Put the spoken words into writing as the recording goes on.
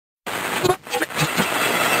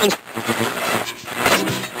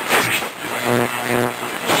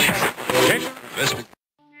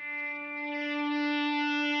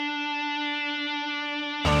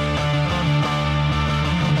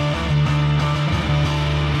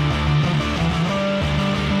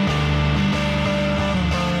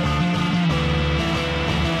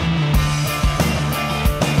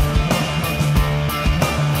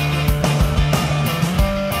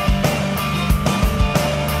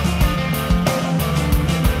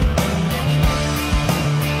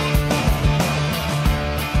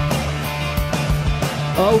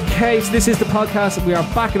Okay, so this is the podcast. We are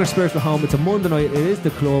back in our spiritual home. It's a Monday night. It is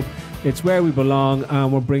the club. It's where we belong,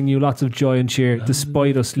 and we're bringing you lots of joy and cheer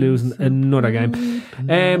despite us losing another game.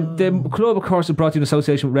 The club, of course, is brought to you in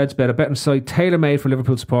association with RedsBet, a betting site tailor-made for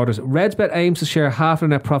Liverpool supporters. RedsBet aims to share half their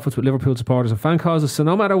net profits with Liverpool supporters and fan causes, so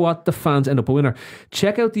no matter what, the fans end up a winner.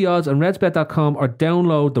 Check out the odds on redsbet.com or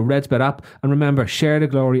download the RedsBet app, and remember, share the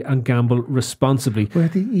glory and gamble responsibly. Where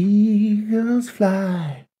the eagles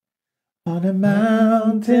fly on a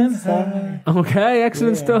mountain high. Okay,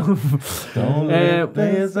 excellent stuff. Don't let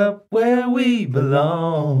us up where we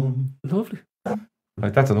belong. Lovely.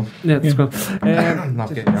 Right, that's enough. Yeah, that's good. I'm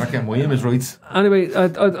not getting my image right. Anyway,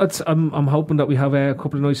 I'm hoping that we have a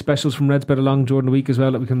couple of nice specials from RedsBet along during the week as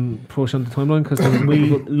well that we can push on the timeline, because we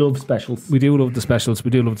love specials. We do love the specials.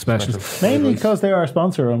 Mainly because they're our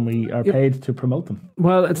sponsor and we are paid to promote them.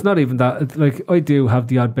 Well, it's not even that. It's like, I do have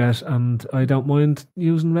the odd bet, and I don't mind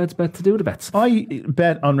using RedsBet to do the bets. I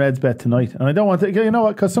bet on RedsBet tonight, and I don't want to. You know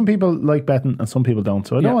what? Because some people like betting and some people don't.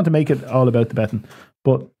 So I don't want to make it all about the betting.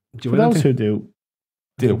 But for those who do.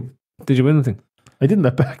 Did you win anything? I didn't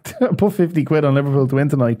bet back. I put 50 quid on Liverpool to win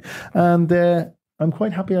tonight, and I'm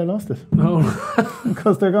quite happy I lost it. Oh,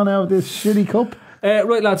 because they're going to have this shitty cup.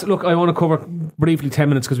 Right, lads, look, I want to cover briefly 10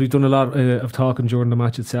 minutes because we've done a lot of talking during the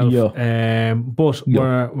match itself. Yeah. But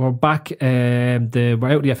we're back. We're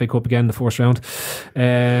out of the FA Cup again, the first round.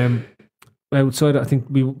 Outside, I think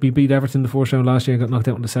we beat Everton in the first round last year and got knocked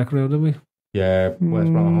out in the second round, didn't we? Yeah,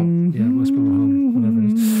 West Brom at home. Yeah, West Brom at home, whatever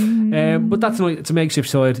it is. But that's it's a makeshift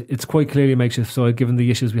side. It's quite clearly a makeshift side given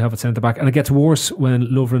the issues we have at centre back, and it gets worse when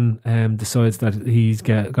Lovren decides that he's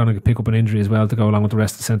going to pick up an injury as well to go along with the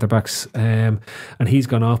rest of the centre backs, and he's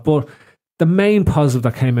gone off. But the main positive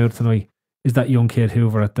that came out tonight is that young kid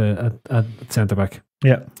Hoever at centre back.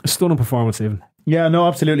 Yeah, a stunning performance, even. Yeah, no,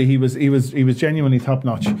 absolutely. He was genuinely top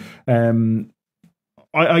notch.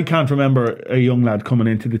 I can't remember a young lad coming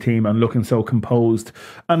into the team and looking so composed.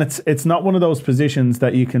 And it's not one of those positions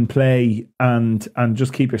that you can play and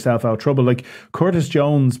just keep yourself out of trouble. Like Curtis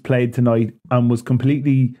Jones played tonight and was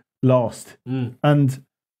completely lost. And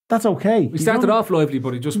that's okay. He started off lively,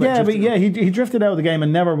 but he just went he drifted out of the game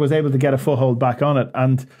and never was able to get a foothold back on it.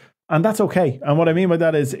 And that's okay. And what I mean by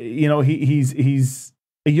that is, you know, he's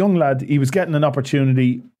a young lad. He was getting an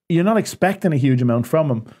opportunity. You're not expecting a huge amount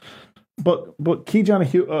from him. But Keita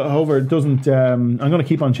Hoever doesn't. I'm going to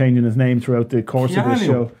keep on changing his name throughout the course of this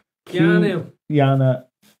show. Keanu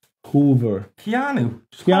Hoever.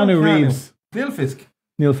 Keanu Reeves. Neil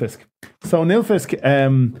Fisk. So Neil Fisk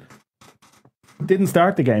didn't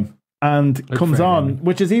start the game and comes on,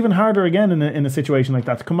 which is even harder again in a situation like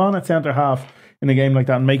that. To come on at centre half in a game like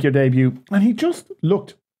that and make your debut, and he just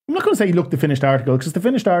looked. I'm not going to say he looked the finished article, because the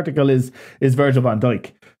finished article is Virgil van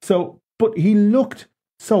Dijk. So, but he looked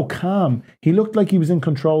so calm. He looked like he was in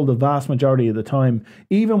control the vast majority of the time.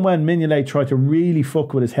 Even when Mignolet tried to really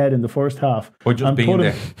fuck with his head in the first half or just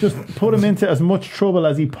put him into as much trouble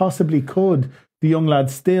as he possibly could, the young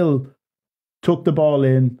lad still took the ball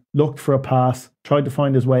in, looked for a pass, tried to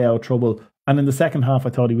find his way out of trouble. And in the second half,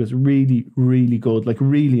 I thought he was really, really good, like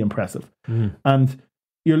really impressive. And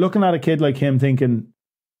you're looking at a kid like him thinking,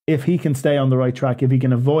 if he can stay on the right track, if he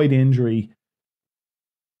can avoid injury,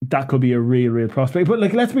 that could be a real prospect. But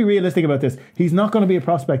like, let's be realistic about this. He's not going to be a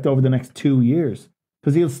prospect over the next 2 years,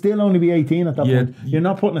 because he'll still only be 18 at that point. You're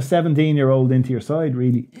not putting a 17-year-old into your side,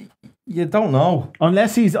 really. You don't know,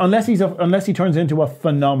 unless he turns into a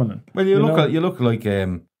phenomenon. Well, you look like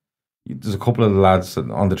there's a couple of lads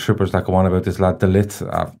on the trippers that go on about this lad De Ligt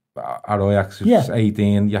at Ajax, who's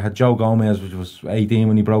 18. You had Joe Gomez, which was 18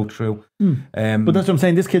 when he broke through. But that's what I'm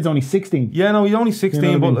saying. This kid's only 16. Yeah, no, he's only 16.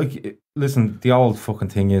 You know but like, listen, the old fucking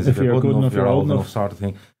thing is, if you're good enough, you're old enough, sort of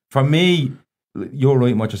thing. For me, you're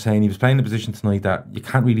right in what you're saying. He was playing a position tonight that you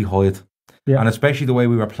can't really hide. Yeah. And especially the way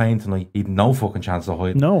we were playing tonight, he had no fucking chance to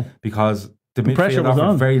hide. No. Because the pressure was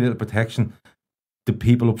on. Very little protection. The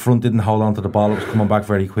people up front didn't hold on to the ball. It was coming back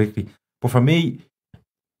very quickly. But for me,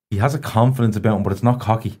 he has a confidence about him, but it's not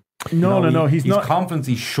cocky. No. He's not. He's confident.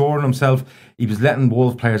 He's sure in himself. He was letting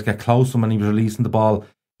Wolves players get close to him and he was releasing the ball.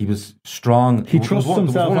 He was strong. He trusts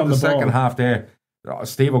himself on the second half there.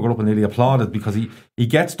 Steve got up and nearly applauded because he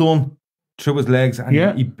gets done through his legs and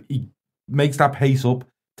he makes that pace up,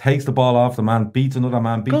 takes the ball off the man, beats another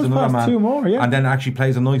man, two more, and then actually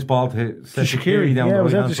plays a nice ball to Shaqiri down the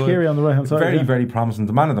right hand side. Shaqiri on the right hand side. Very, very promising.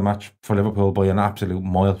 The man of the match for Liverpool by an absolute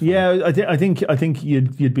mile. Yeah, I think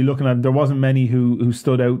you'd be looking at. There wasn't many who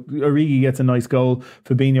stood out. Origi gets a nice goal.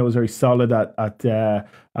 Fabinho was very solid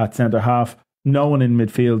at centre half. No one in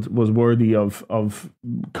midfield was worthy of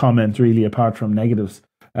comment really, apart from negatives.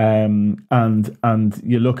 And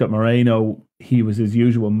you look at Moreno, he was his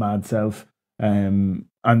usual mad self. And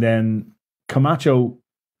then Camacho,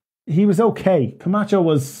 he was okay. Camacho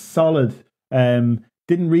was solid. Didn't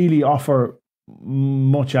really offer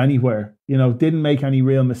much anywhere. Didn't make any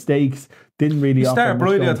real mistakes. Didn't really offer much.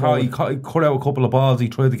 Brady, I thought he cut out a couple of balls. He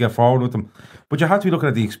tried to get forward with them. But you have to be looking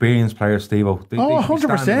at the experienced players, Steve-O.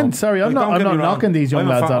 100%. Sorry, I'm not knocking these young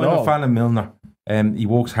lads at all. I'm a fan of Milner. He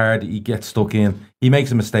works hard. He gets stuck in. He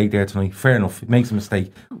makes a mistake there tonight. Fair enough. He makes a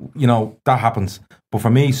mistake. That happens. But for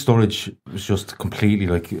me, Sturridge was just completely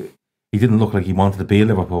he didn't look like he wanted to be a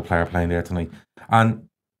Liverpool player playing there tonight. And,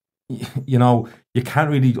 you can't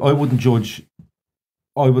really, I wouldn't judge,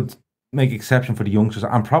 I would make exception for the youngsters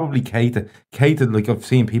and probably Keita. Keita, I've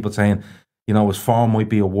seen people saying, his form might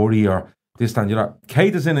be a worry or this, that, and that.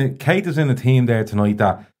 Keita's in a team there tonight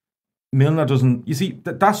that Milner doesn't. You see,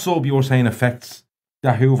 that sub you were saying affects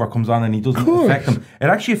that Hoever comes on and he doesn't affect them. It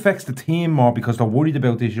actually affects the team more because they're worried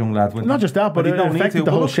about this young lad. Not just that, but it affected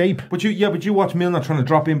the whole shape. But you watch Milner trying to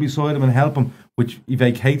drop in beside him and help him, which he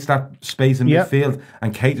vacates that space in midfield,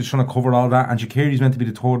 and Keita's trying to cover all that, and Shaqiri's meant to be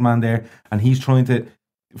the third man there, and he's trying to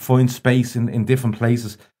find space in different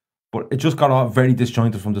places. But it just got all very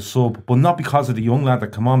disjointed from the sub, but not because of the young lad that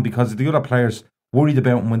come on, because of the other players worried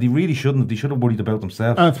about him when they really shouldn't. They should have worried about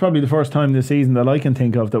themselves. And it's probably the first time this season that I can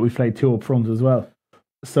think of that we played two up front as well.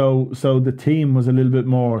 So the team was a little bit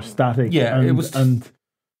more static. Yeah, it was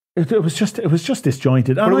just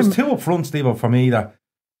disjointed. But it was two up front, Steve, for me that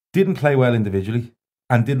didn't play well individually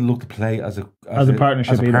and didn't look to play as a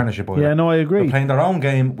partnership. Yeah, no, I agree. They're playing their own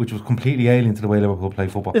game, which was completely alien to the way Liverpool play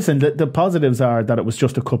football. Listen, the positives are that it was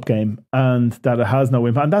just a cup game and that it has no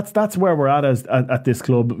impact. And that's where we're at this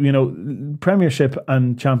club. Premiership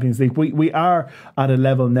and Champions League, we are at a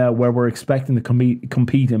level now where we're expecting to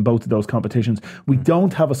compete in both of those competitions. We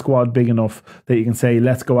don't have a squad big enough that you can say,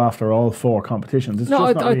 let's go after all four competitions. It's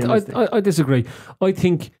just not realistic. I disagree. I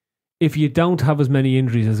think if you don't have as many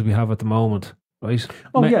injuries as we have at the moment, right?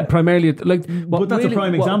 Primarily, but that's a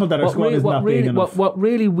prime example that our squad is not big enough. What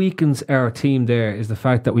really weakens our team there is the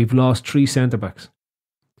fact that we've lost 3 centre backs.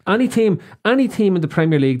 Any team in the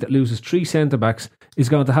Premier League that loses 3 centre backs is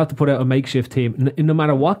going to have to put out a makeshift team, no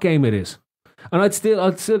matter what game it is. And I'd still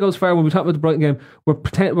go as far when we talk about the Brighton game. We're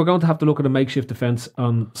going to have to look at a makeshift defence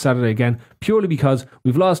on Saturday again, purely because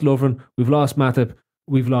we've lost Lovren, we've lost Matip,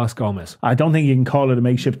 we've lost Gomez. I don't think you can call it a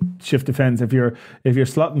makeshift defence if you're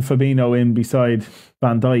slotting Fabinho in beside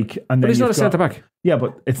Van Dijk, and then he's not a centre back. Yeah,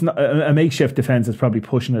 but it's not a makeshift defence. Is probably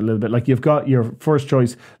pushing it a little bit. Like, you've got your first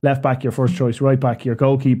choice left back, your first choice right back, your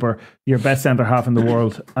goalkeeper, your best centre half in the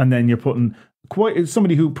world, and then you're putting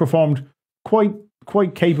somebody who performed quite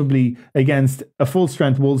capably against a full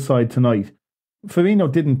strength Wolves side tonight.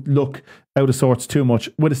 Fabinho didn't look out of sorts too much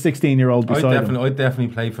with a 16-year-old beside him. I'd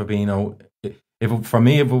definitely play Fabinho. If it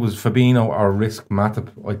was Fabinho or risk Matip,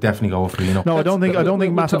 I'd definitely go with Fabinho. No, I don't think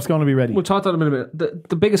Matip's going to be ready. We'll talk about that in a minute.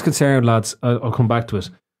 The biggest concern, lads, I'll come back to it.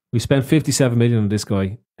 We spent 57 million on this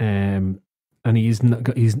guy, and he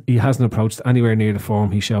hasn't approached anywhere near the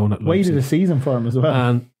form he's shown at Leipzig. Waited a season for him as well.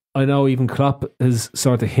 And I know even Klopp has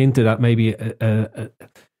sort of hinted at maybe a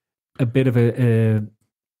bit of a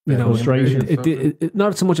frustration.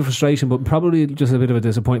 Not so much a frustration, but probably just a bit of a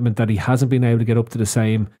disappointment that he hasn't been able to get up to the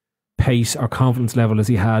same pace or confidence level as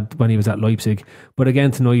he had when he was at Leipzig. But again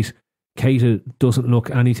tonight, Keita doesn't look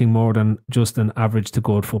anything more than just an average to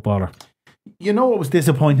good footballer. You know what was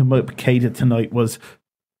disappointing about Keita tonight was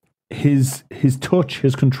his touch,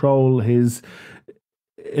 his control, his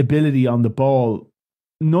ability on the ball.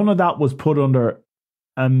 None of that was put under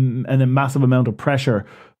a massive amount of pressure,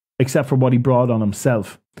 except for what he brought on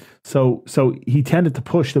himself. So he tended to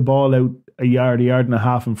push the ball out a yard and a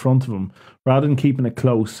half in front of him, rather than keeping it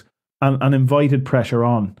close, and invited pressure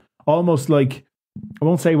on. Almost like, I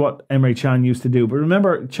won't say what Emre Can used to do, but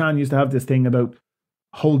remember Can used to have this thing about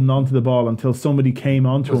holding on to the ball until somebody came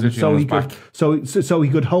onto him, so he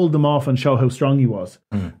could hold them off and show how strong he was.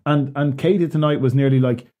 And Keita tonight was nearly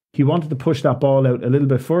like he wanted to push that ball out a little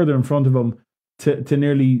bit further in front of him to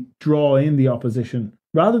nearly draw in the opposition,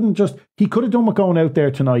 rather than just, he could have done with going out there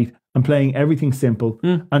tonight and playing everything simple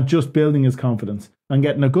and just building his confidence and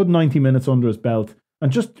getting a good 90 minutes under his belt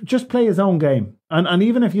and just play his own game. And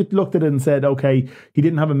even if you looked at it and said, okay, he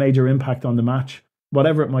didn't have a major impact on the match,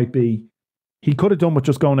 whatever it might be, he could have done with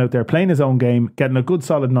just going out there, playing his own game, getting a good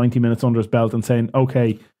solid 90 minutes under his belt and saying,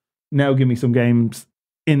 okay, now give me some games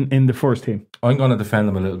in the first team. I'm going to defend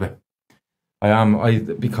him a little bit. I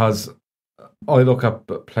am, because I look at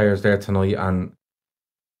players there tonight and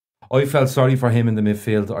I felt sorry for him in the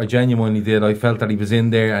midfield. I genuinely did. I felt that he was in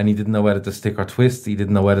there and he didn't know whether to stick or twist. He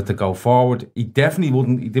didn't know whether to go forward. He definitely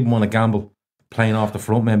wouldn't. He didn't want to gamble playing off the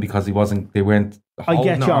front men because they weren't. I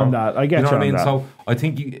get you on that. I get you know what I mean. So I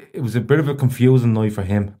think it was a bit of a confusing night for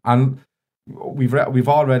him. And we've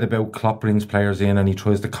all read about Klopp brings players in and he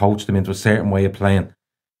tries to coach them into a certain way of playing.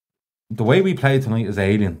 The way we played tonight is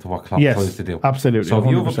alien to what Klopp tries to do. Absolutely. So if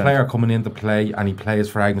you have a player coming in to play and he plays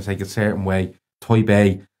for argument's sake a certain way, type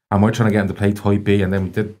A, and we're trying to get him to play type B, and then we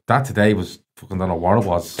did that today was fucking don't know what it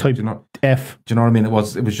was. Type F. Do you know what I mean? It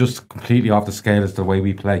was just completely off the scale as the way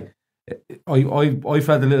we play. I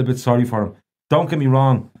felt a little bit sorry for him. Don't get me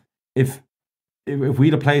wrong. If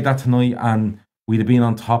we'd have played that tonight and we'd have been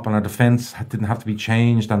on top and our defence didn't have to be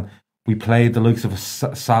changed and we played the likes of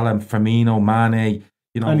Salah, Firmino, Mane,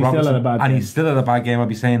 and he's still had a bad game, I'd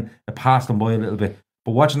be saying it passed him by a little bit.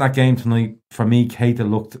 But watching that game tonight, for me, Keita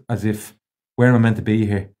looked as if, where am I meant to be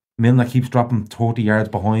here? Milner keeps dropping 30 yards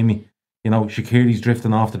behind me. Shaqiri's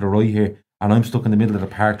drifting off to the right here, and I'm stuck in the middle of the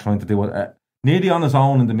park trying to do it. Nearly on his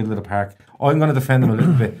own in the middle of the park. I'm going to defend him a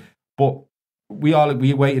little bit. But we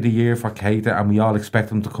waited a year for Keita, and we all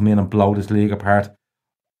expect him to come in and blow this league apart.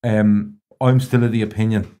 I'm still of the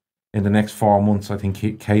opinion in the next 4 months, I think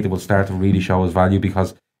Keita will start to really show his value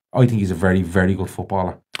because I think he's a very, very good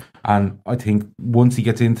footballer. And I think once he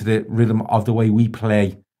gets into the rhythm of the way we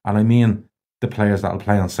play, and I mean the players that will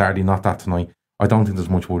play on Saturday, not that tonight, I don't think there's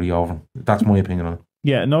much worry over him. That's my opinion on it.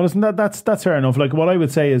 Yeah, no, listen, that's fair enough. Like, what I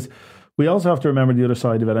would say is we also have to remember the other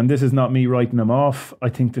side of it, and this is not me writing him off. I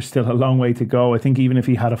think there's still a long way to go. I think even if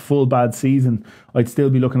he had a full bad season, I'd still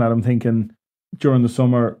be looking at him thinking during the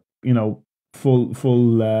summer,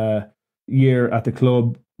 full year at the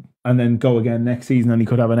club, and then go again next season, and he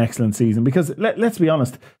could have an excellent season. Because let's be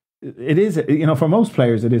honest, it is, for most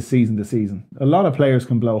players, it is season to season. A lot of players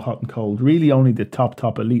can blow hot and cold. Really, only the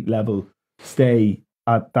top elite level stay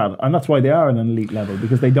at that, and that's why they are at an elite level,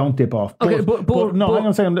 because they don't dip off. Okay, but hang on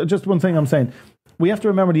a second. Just one thing I'm saying. We have to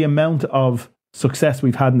remember the amount of success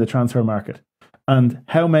we've had in the transfer market, and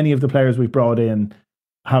how many of the players we've brought in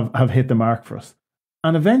have hit the mark for us.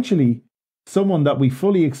 And eventually, someone that we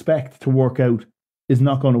fully expect to work out is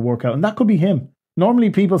not going to work out, and that could be him. Normally,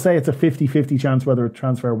 people say it's a 50-50 chance whether a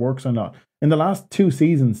transfer works or not. In the last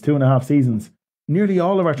 2.5 seasons, nearly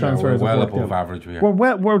all of our transfers we're well have worked above out.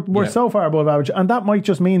 Average. We're so far above average, and that might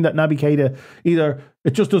just mean that Naby Keita either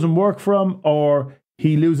it just doesn't work for him, or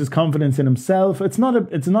he loses confidence in himself. It's not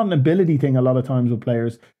an ability thing. A lot of times with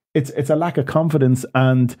players, it's a lack of confidence,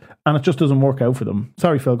 and it just doesn't work out for them.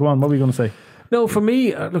 Sorry, Phil. Go on. What were you going to say? No, for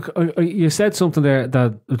me, look, you said something there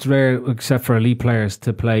that it's rare, except for elite players,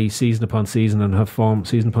 to play season upon season and have form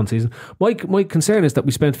season upon season. My concern is that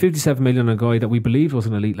we spent 57 million on a guy that we believed was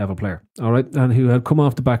an elite level player, all right, and who had come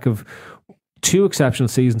off the back of 2 exceptional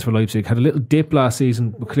seasons for Leipzig. Had a little dip last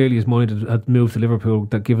season, but clearly his mind had moved to Liverpool.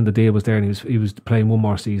 That given the deal was there, and he was playing one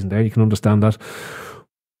more season there. You can understand that,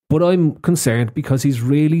 but I'm concerned because he's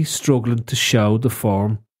really struggling to show the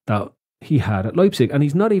form that he had at Leipzig, and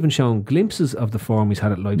he's not even shown glimpses of the form he's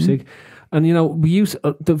had at Leipzig. And we use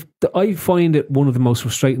I find it one of the most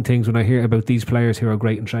frustrating things when I hear about these players who are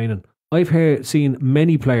great in training. I've seen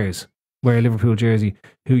many players wear a Liverpool jersey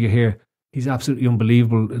who you hear he's absolutely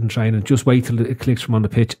unbelievable in training. Just wait till it clicks from on the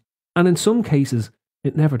pitch, and in some cases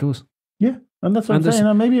it never does. Yeah, and that's what I'm saying.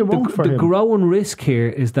 And maybe it won't for him. The growing risk here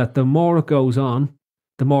is that the more it goes on,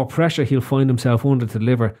 the more pressure he'll find himself under to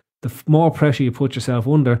deliver. The more pressure you put yourself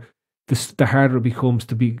under, the harder it becomes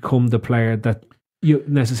to become the player that you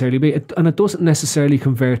necessarily be. And it doesn't necessarily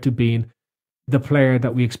convert to being the player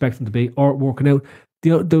that we expect him to be or working out.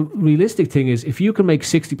 The realistic thing is, if you can make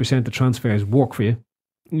 60% of transfers work for you,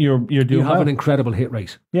 you have an incredible hit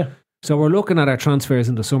rate. Yeah. So we're looking at our transfers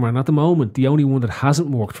in the summer, and at the moment, the only one that hasn't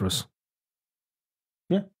worked for us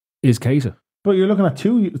is Keita. But you're looking at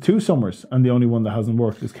two summers, and the only one that hasn't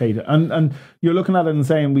worked is Keita. And you're looking at it and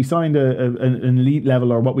saying, we signed an elite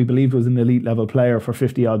level, or what we believed was an elite level player for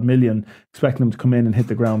 50 odd million, expecting him to come in and hit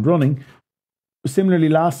the ground running. Similarly,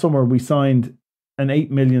 last summer we signed an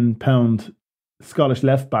 £8 million Scottish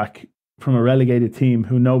left back from a relegated team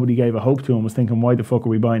who nobody gave a hope to, and was thinking, why the fuck are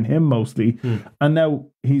we buying him mostly? And now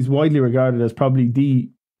he's widely regarded as probably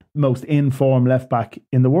the most in-form left back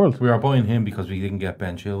in the world. We are buying him because we didn't get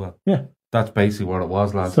Ben Chilwell. Yeah. That's basically what it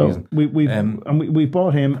was last season. We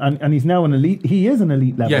bought him, and he's now an elite. He is an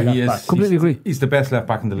elite level left back. Completely agree. He's the best left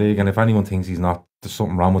back in the league, and if anyone thinks he's not, there's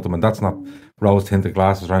something wrong with him, and that's not rose tinted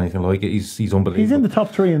glasses or anything like it. He's unbelievable. He's in the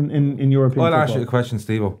top 3 in European football. I'll ask you a question,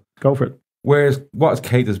 Steve-O. Go for it. What is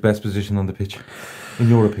Keita's best position on the pitch, in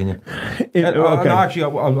your opinion? Okay. Actually,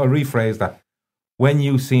 I'll rephrase that. when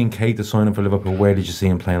you seen Keita signing for Liverpool, where did you see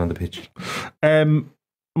him playing on the pitch?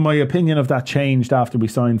 My opinion of that changed after we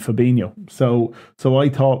signed Fabinho. So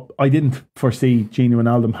I didn't foresee Gini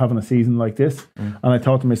Wijnaldum having a season like this, and I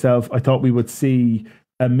thought to myself, I thought we would see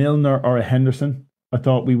a Milner or a Henderson. I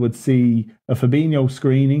thought we would see a Fabinho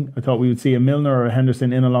screening. I thought we would see a Milner or a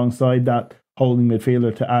Henderson in alongside that holding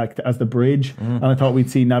midfielder to act as the bridge, and I thought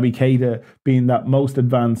we'd see Naby Keita being that most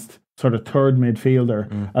advanced sort of third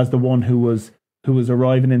midfielder as the one who was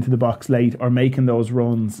arriving into the box late or making those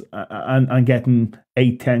runs and getting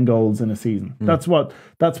 8-10 goals in a season. That's what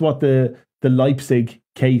the Leipzig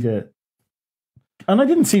Keita. And I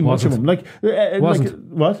didn't see much of him. Like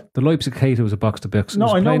what? The Leipzig Keita was a box to box. No,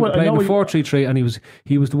 I know. Playing a 4-3-3, and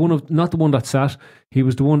he was the one of, not the one that sat. He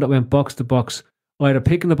was the one that went box to box, either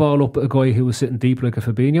picking the ball up at a guy who was sitting deep like a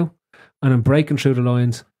Fabinho, and then breaking through the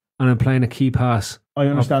lines, and then playing a key pass. I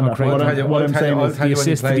understand that. What I'm saying is the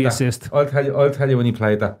assist to the assist. I'll tell you when he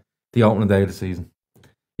played that, the opening day of the season.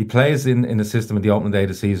 He plays in the system at the opening day of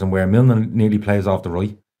the season where Milner nearly plays off the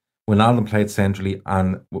right. Wijnaldum played centrally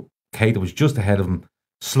and Keita was just ahead of him,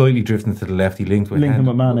 slightly drifting to the left. He linked with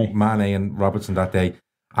Mane and Robertson that day.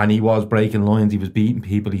 And he was breaking lines. He was beating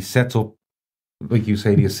people. He sets up, like you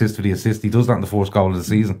say, the assist for the assist. He does that in the first goal of the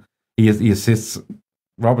season. He assists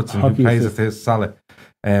Robertson, who plays assist Salah.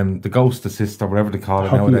 The ghost assist or whatever they call it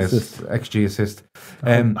hockey nowadays, assist. XG assist.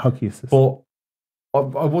 Hockey assist. But I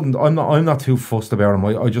wouldn't. I'm not too fussed about him.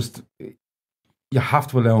 I just, you have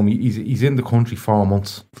to allow him. He's in the country 4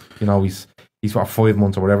 months. You know, he's for 5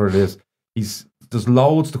 months or whatever it is. There's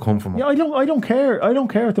loads to come from him. Yeah, I don't care. I don't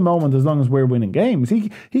care at the moment as long as we're winning games.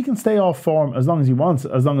 He can stay off form as long as he wants,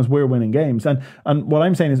 as long as we're winning games. And what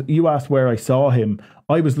I'm saying is, you asked where I saw him.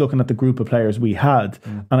 I was looking at the group of players we had,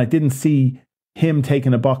 and I didn't see him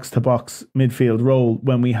taking a box-to-box midfield role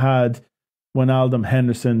when we had Wijnaldum,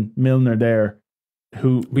 Henderson, Milner there.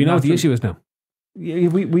 We know what the issue is now. Yeah,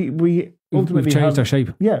 we ultimately we've changed our shape.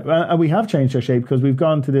 Yeah, and we have changed our shape because we've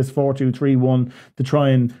gone to this 4-2-3-1 to try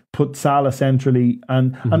and put Salah centrally.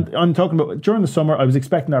 And I'm talking about during the summer, I was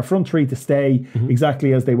expecting our front three to stay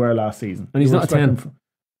exactly as they were last season. And he's not a 10.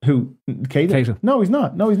 Who? Keita? No, he's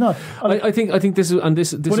not. I think this is, and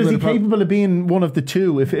this. But is he capable of being one of the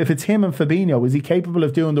two? If it's him and Fabinho, is he capable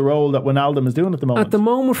of doing the role that Wijnaldum is doing at the moment? At the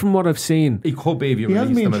moment, from what I've seen, he could be. If you he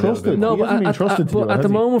hasn't been trusted. No, but at the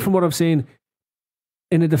moment, from what I've seen,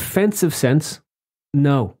 in a defensive sense,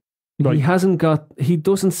 no, right. He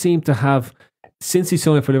doesn't seem to have, since he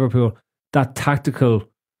signed for Liverpool, that tactical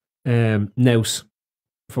nous,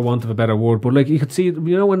 for want of a better word. But like you could see, you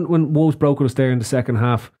know, when Wolves broke us there in the second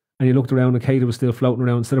half, and you looked around and Keita was still floating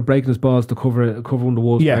around, instead of breaking his balls to cover one of the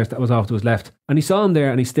Wolves players that was off to his left, and he saw him there,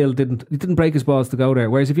 and he didn't break his balls to go there.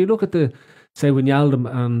 Whereas if you look at say Wijnaldum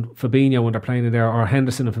and Fabinho when they're playing in there, or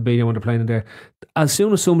Henderson and Fabinho when they're playing in there, as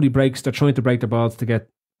soon as somebody breaks, they're trying to break their balls to get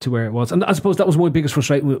to where it was. And I suppose that was my biggest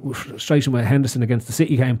frustration with Henderson against the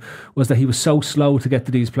City game, was that he was so slow to get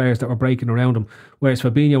to these players that were breaking around him, whereas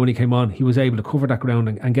Fabinho, when he came on, he was able to cover that ground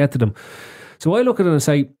and get to them. So I look at it and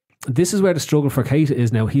say, this is where the struggle for Keita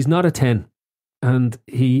is now. He's not a 10, and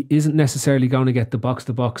he isn't necessarily going to get the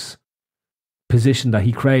box-to-box position that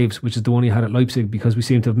he craves, which is the one he had at Leipzig, because we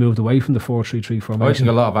seem to have moved away from the 4-3-3 formation. I think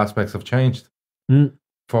a lot of aspects have changed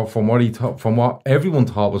from what everyone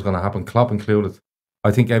thought was going to happen, Klopp included.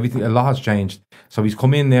 I think a lot has changed. So he's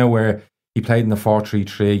come in now where he played in the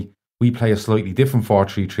 4-3-3. We play a slightly different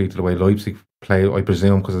 4-3-3 to the way Leipzig play, I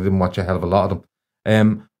presume, because I didn't watch a hell of a lot of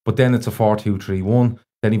them. But then it's a 4-2-3-1.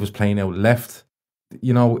 Then he was playing out left.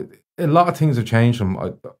 You know, a lot of things have changed from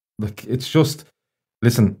him. It's just,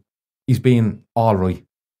 listen, he's been all right.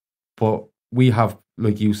 But we have,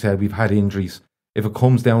 like you said, we've had injuries. If it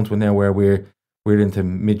comes down to it now where we're into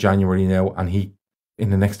mid-January now, and he, in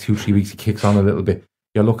the next 2-3 weeks, he kicks on a little bit,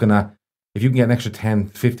 you're looking at, if you can get an extra 10,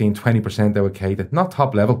 15, 20% out of Keita, not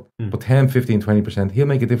top level, but 10, 15, 20%, he'll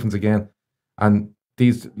make a difference again. And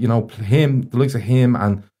these, you know, the likes of him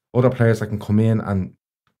and other players that can come in and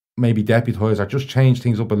maybe deputise or just change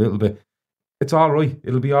things up a little bit, it's all right.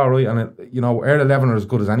 It'll be all right. And, you know, our 11 are as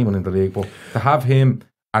good as anyone in the league, but to have him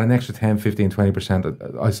at an extra 10, 15,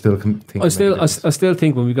 20%, I still think. I still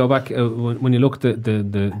think when we go back, when you look at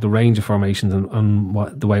the range of formations and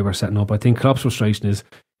the way we're setting up, I think Klopp's frustration is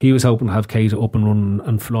he was hoping to have Keita up and running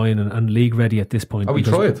and flying and league ready at this point. Oh, we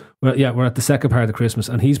tried. We're at the second part of Christmas,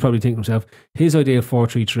 and he's probably thinking to himself, his idea of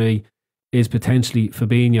 4-3-3 is potentially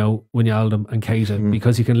Fabinho, Wijnaldum and Keita,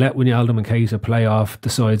 because he can let Wijnaldum and Keita play off the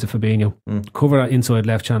sides of Fabinho, cover that inside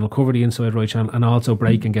left channel, cover the inside right channel, and also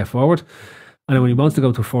break and get forward. And then when he wants to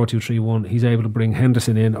go to 4-2-3-1, he's able to bring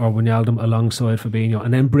Henderson in or Wijnaldum alongside Fabinho,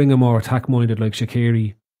 and then bring a more attack-minded like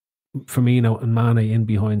Shaqiri Firmino and Mane in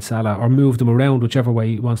behind Salah, or move them around whichever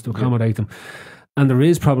way he wants to accommodate them. And there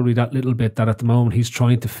is probably that little bit that at the moment he's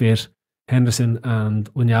trying to fit Henderson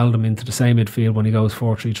and Wijnaldum into the same midfield when he goes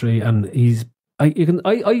 4-3-3, and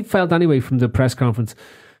I felt anyway from the press conference,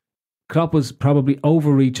 Klopp was probably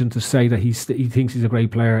overreaching to say that he thinks he's a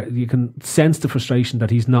great player. You can sense the frustration that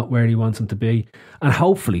he's not where he wants him to be, and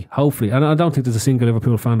hopefully, and I don't think there's a single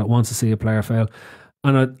Liverpool fan that wants to see a player fail.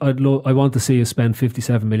 And I want to see us spend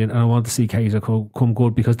 57 million, and I want to see Keita come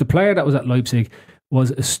good, because the player that was at Leipzig was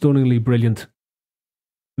a stunningly brilliant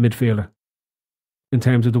midfielder in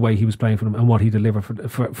terms of the way he was playing for them and what he delivered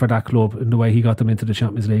for that club, and the way he got them into the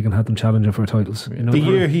Champions League and had them challenging for titles. You know, the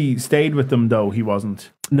year he stayed with them, though, he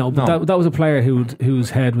wasn't. No, but that was a player whose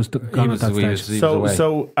head was gone at that stage.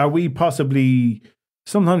 So are we possibly...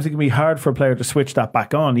 Sometimes it can be hard for a player to switch that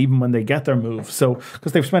back on, even when they get their move. So,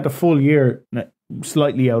 because they've spent a full year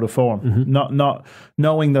slightly out of form, not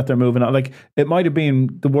knowing that they're moving on. Like, it might have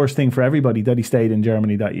been the worst thing for everybody that he stayed in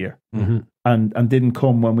Germany that year and didn't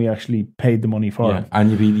come when we actually paid the money for him.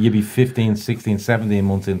 And you'd be 15, 16, 17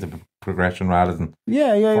 months into progression rather than...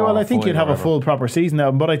 Yeah. Well, I think you'd have a full proper season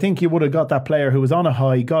now, but I think you would have got that player who was on a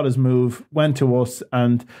high, got his move, went to us,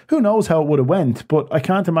 and who knows how it would have went, but I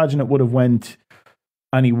can't imagine it would have went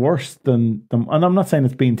any worse than them. And I'm not saying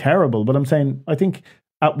it's been terrible, but I'm saying I think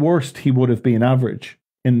at worst he would have been average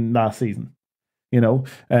in last season, you know.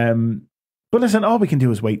 But listen, all we can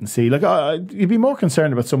do is wait and see. Like, you'd be more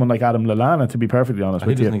concerned about someone like Adam Lallana, to be perfectly honest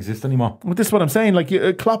with you. He doesn't exist anymore. Well, this is what I'm saying.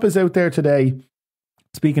 Like, Klopp is out there today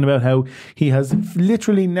speaking about how he has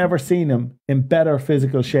literally never seen him in better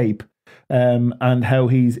physical shape, and how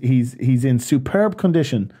he's in superb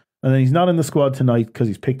condition, and then he's not in the squad tonight because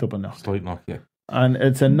he's picked up a knock. Slight knock, yeah. And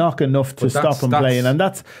it's a knock enough to stop him playing. And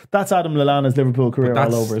that's Adam Lallana's Liverpool career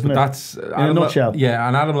all over, isn't it? That's in a nutshell. Yeah,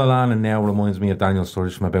 and Adam Lallana now reminds me of Daniel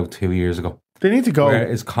Sturridge from about 2 years ago. They need to go. Where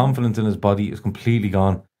his confidence in his body is completely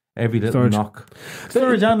gone. Every little knock.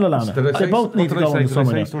 Sturridge and Lallana. They both need to go in the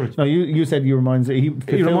summer. No, you said you reminds he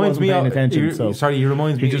reminds me of attention. Sorry, he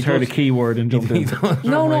reminds me. He just heard a keyword and jumped in.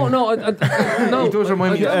 No. He does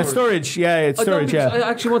remind me. Sturridge, it's Sturridge. Yeah, I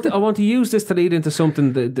actually want to use this to lead into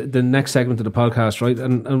something. The next segment of the podcast, right?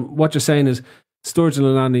 And what you're saying is Sturridge and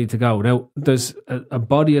Lallana need to go. Now, there's a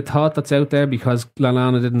body of thought that's out there because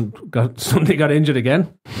Lallana suddenly got injured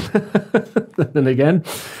again, and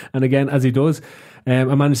again as he does. I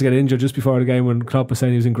managed to get injured just before the game when Klopp was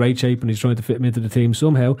saying he was in great shape and he's trying to fit him into the team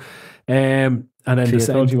somehow. And then the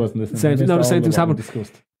same thing's happened.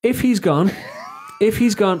 If he's gone,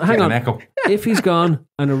 hang on. If he's gone,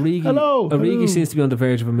 and Origi seems to be on the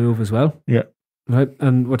verge of a move as well. Yeah. Right.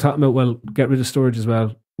 And we're talking about, get rid of Sturridge as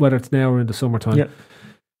well, whether it's now or in the summertime. Yeah.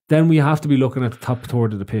 Then we have to be looking at the top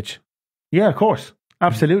third of the pitch. Yeah, of course.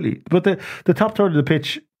 Absolutely. But the top third of the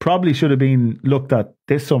pitch probably should have been looked at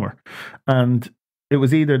this summer. And it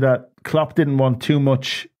was either that Klopp didn't want too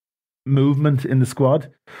much movement in the squad,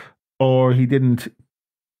 or he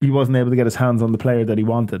wasn't able to get his hands on the player that he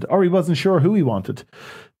wanted, or he wasn't sure who he wanted,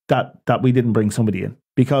 that we didn't bring somebody in.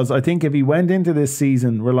 Because I think if he went into this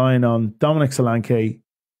season relying on Dominic Solanke,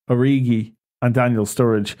 Origi and Daniel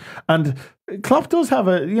Sturridge, and Klopp does have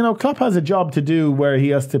Klopp has a job to do where he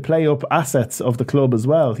has to play up assets of the club as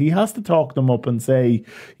well. He has to talk them up and say,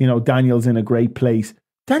 Daniel's in a great place.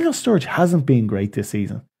 Daniel Sturridge hasn't been great this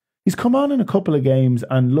season. He's come on in a couple of games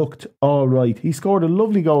and looked all right. He scored a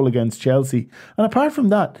lovely goal against Chelsea. And apart from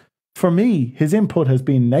that, for me, his input has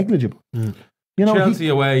been negligible. Chelsea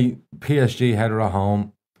away, PSG header at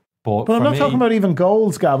home. But I'm not talking about even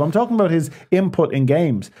goals, Gav. I'm talking about his input in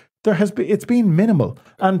games. It's been minimal.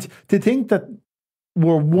 And to think that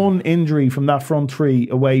we're one injury from that front three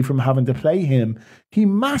away from having to play him, he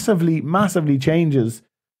massively, massively changes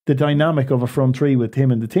the dynamic of a front three with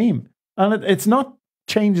him in the team. And it's not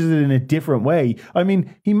changes it in a different way. I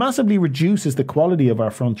mean, he massively reduces the quality of our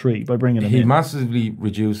front three by bringing him in. He massively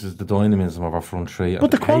reduces the dynamism of our front three.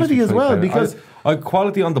 But the quality as well, because...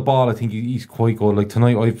 quality on the ball, I think he's quite good. Like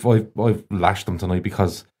tonight, I've lashed him tonight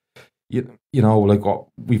because... like what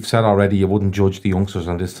we've said already, you wouldn't judge the youngsters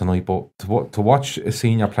on this tonight, but to watch a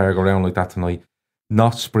senior player go around like that tonight,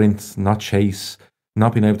 not sprint, not chase,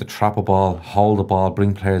 not being able to trap a ball, hold the ball,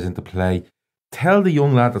 bring players into play. Tell the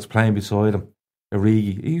young lad that's playing beside him,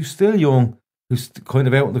 Origi, who's still young, who's kind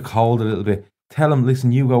of out in the cold a little bit, tell him,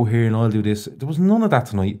 listen, you go here and I'll do this. There was none of that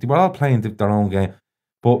tonight. They were all playing their own game.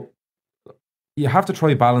 But you have to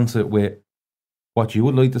try balance it with what you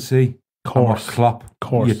would like to see. Course. Klopp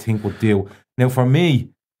you think would do. Now for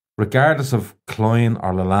me, regardless of Klein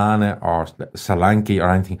or Lallana or Solanke or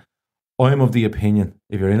anything, I'm of the opinion,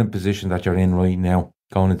 if you're in a position that you're in right now,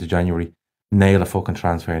 going into January, nail a fucking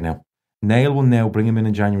transfer now. Nail one now, bring him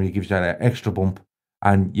in January, gives you that extra bump,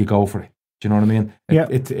 and you go for it. Do you know what I mean?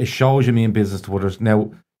 It shows you mean business to others.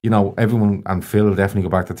 Now, everyone, and Phil will definitely go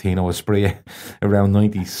back to Tino Asprey around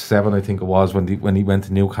 97, I think it was, when he went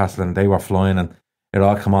to Newcastle and they were flying and it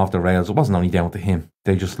all come off the rails. It wasn't only down to him.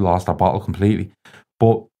 They just lost their bottle completely.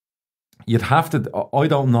 But you'd have to, I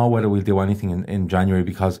don't know whether we'll do anything in January,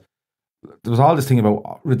 because there was all this thing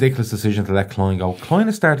about ridiculous decision to let Klein go. Klein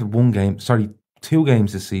has started 2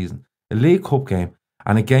 games this season, a League Cup game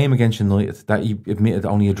and a game against United that he admitted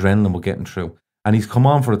only adrenaline were getting through. And he's come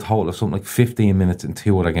on for a total of something like 15 minutes in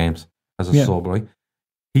 2 other games as a sub, right?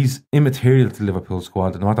 He's immaterial to Liverpool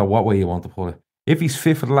squad, no matter what way you want to put it. If he's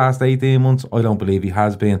fit for the last 18 months, I don't believe he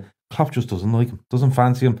has been. Klopp just doesn't like him, doesn't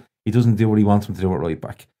fancy him. He doesn't do what he wants him to do at right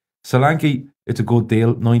back. Solanke, it's a good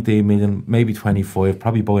deal, 19 million, maybe 25,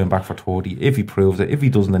 probably buy him back for 30 if he proves it. If he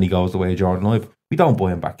doesn't, then he goes the way of Jordan Ive. We don't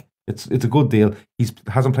buy him back. It's a good deal. He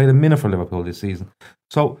hasn't played a minute for Liverpool this season.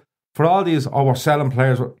 So for all these, we're selling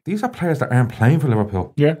players, these are players that aren't playing for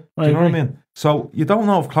Liverpool. Yeah, do you know what I mean? So you don't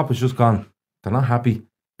know if Klopp has just gone, they're not happy,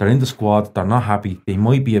 they're in the squad, they're not happy, they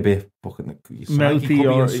might be a bit fucking melty,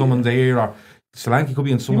 or in someone's ear, or Solanke could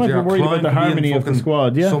be in someone's ear. You might be worried about the harmony of the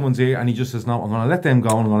squad, someone's ear, and he just says, no, I'm going to let them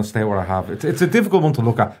go and I'm going to stay where I have. It's a difficult one to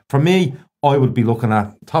look at. For me, I would be looking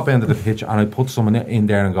at top end of the pitch and I'd put someone in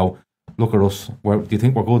there and go, look at us, do you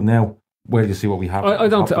think we're good now? Where do you see what we have?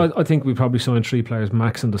 I think we probably signed 3 players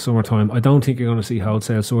max in the summertime. I don't think you're going to see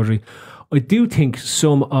wholesale surgery. I do think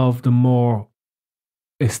some of the more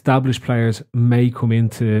established players may come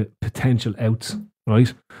into potential outs,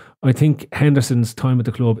 right? I think Henderson's time at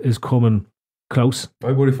the club is coming close.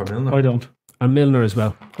 I worry for Milner. I don't. And Milner as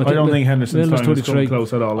well. I don't think Henderson's time is coming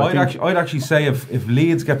close at all. I'd actually say if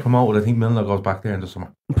Leeds get promoted, I think Milner goes back there in the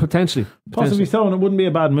summer. Potentially Possibly so, and it wouldn't be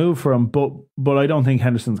a bad move for him. But I don't think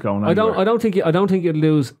Henderson's going anywhere. I don't think you'd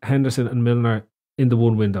lose Henderson and Milner in the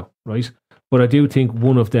one window, right? But I do think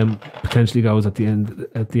one of them potentially goes at the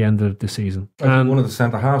end of the season. I think one of the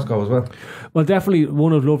centre halves go as well. Well, definitely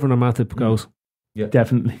one of Lovren or Matip goes. Yeah,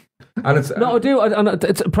 definitely. And it's no, I do. And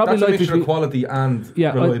it's probably that's a mixture of quality and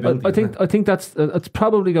reliability. I think that's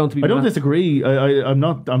probably going to be. I don't disagree. I'm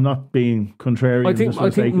not being contrary. I think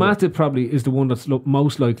Matip probably is the one that's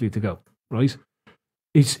most likely to go. Right.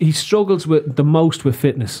 He struggles with the most with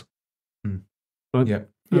fitness. Right? Yeah.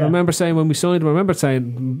 I remember saying when we signed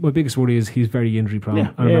him, my biggest worry is he's very injury prone.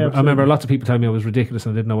 Yeah. I remember lots of people telling me I was ridiculous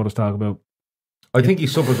and I didn't know what I was talking about. I think he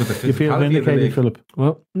suffers with the physicality. You feel vindicated, Philip?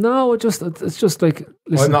 Well, no, it's just like...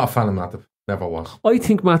 Listen, I'm not a fan of Matip. Never was. I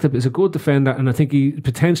think Matip is a good defender, and I think he's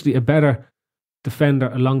potentially a better defender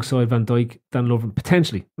alongside Van Dijk than Lovren,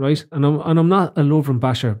 potentially, right? And I'm not a Lovren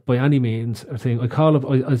basher by any means. I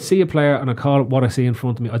see a player and I call it what I see in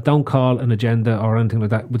front of me. I don't call an agenda or anything like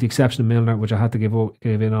that, with the exception of Milner, which I had to give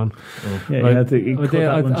in on. Yeah, you had to cut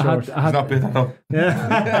that one short. It's not bitter though.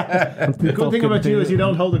 Yeah. The good thing about you is you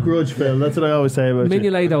don't hold a grudge, Phil. That's what I always say about you.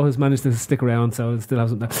 Mignolet has managed to stick around, so it still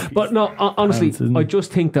hasn't. But no, honestly, I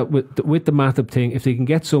just think that with the Matip thing, if they can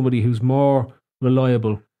get somebody who's more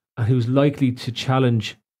reliable and who's likely to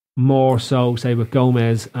challenge more so, say, with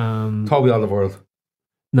Gomez. Toby Alderweireld.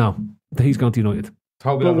 No, he's going to United.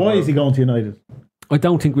 But why is he going to United? I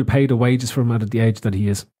don't think we'll pay the wages for him at the age that he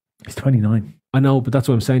is. He's 29. I know, but that's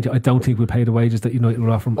what I'm saying to you. I don't think we'll pay the wages that United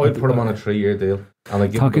will offer him. I'd put him on a 3-year deal. And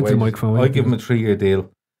I'd give Talk him into the microphone. I'd give him a 3-year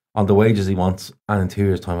deal on the wages he wants, and in 2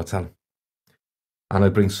 years' time I'd sell him. And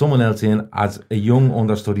I'd bring someone else in as a young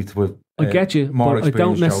understudy to I get you, but I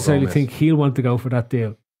don't necessarily think he'll want to go for that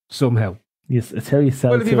deal. Somehow. Yes, it's how you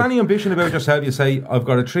sell. Well, if you have any ambition about yourself, you say, I've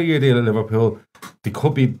got a 3-year deal at Liverpool. They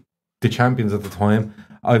could be the champions at the time.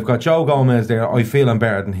 I've got Joe Gomez there. I feel I'm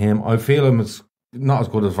better than him. I feel I'm not as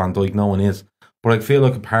good as Van Dijk. No one is. But I feel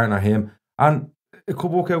like I can partner him. And it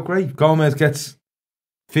could work out great. Gomez gets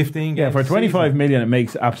 15 games. Yeah, for 25 million, it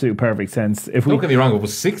makes absolute perfect sense. Don't get me wrong, it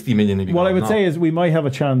was 60 million. What I would say is we might have a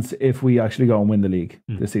chance if we actually go and win the league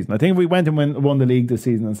this season. I think if we went and won the league this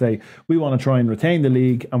season and say we want to try and retain the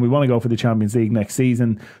league and we want to go for the Champions League next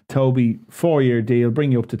season, Toby, 4-year deal,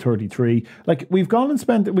 bring you up to 33. Like, we've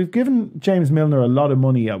given James Milner a lot of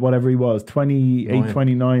money at whatever he was, 28,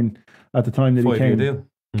 29 at the time that he came. Deal.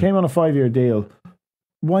 Came on a 5-year deal.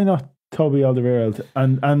 Why not Toby Alderweireld,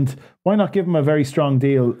 and why not give him a very strong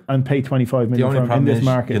deal and pay 25 million for him in this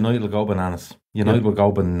market? United will go bananas. United will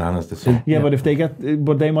go bananas this year. Yeah, but if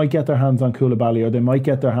they might get their hands on Koulibaly, or they might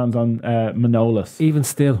get their hands on Manolas. Even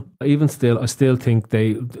still, I still think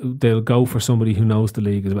they'll go for somebody who knows the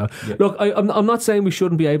league as well. Yeah. Look, I'm not saying we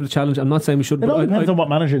shouldn't be able to challenge. I'm not saying we shouldn't. It all depends on what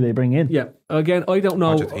manager they bring in. Yeah. Again, I don't know.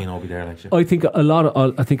 Argentina will be there next year. I think a lot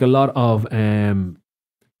of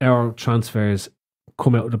our transfers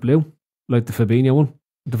come out of the blue, like the Fabinho one.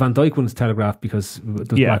 The Van Dijk one is telegraphed because there's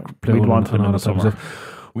black blue we'd want them in the summer. summer.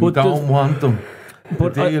 We don't want them.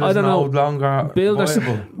 But the deal I is don't no know. longer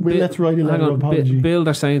viable. Let's write a letter of apology. Bill,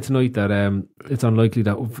 they're saying tonight that it's unlikely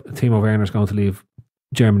that Timo Werner is going to leave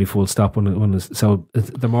Germany full stop. So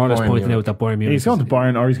they're more or less pointing out that Bayern Munich. He's going to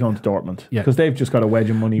Bayern or he's going to Dortmund. Because they've just got a wedge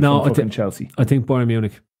of money from fucking Chelsea. I think Bayern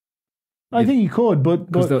Munich. I think he could,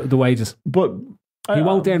 but the wages. But he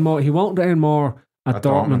won't earn more. He won't earn more at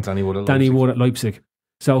Dortmund than he would at Leipzig.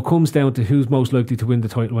 So it comes down to who's most likely to win the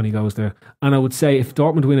title when he goes there. And I would say if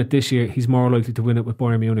Dortmund win it this year, he's more likely to win it with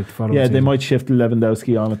Bayern Munich the following season. They might shift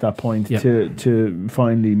Lewandowski on at that point to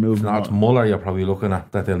finally move him on. It's Muller you're probably looking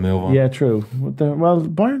at that they'll move on. Yeah, true. Well,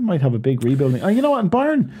 Bayern might have a big rebuilding. You know what? And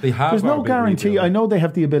Bayern, there's no guarantee. I know they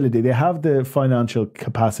have the ability. They have the financial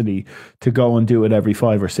capacity to go and do it every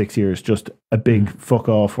 5 or 6 years. Just a big fuck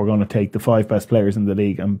off. We're going to take the 5 best players in the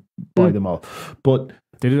league and buy them all. But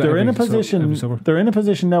they're in a position. They're in a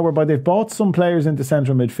position now whereby they've bought some players into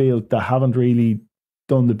central midfield that haven't really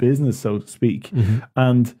done the business, so to speak,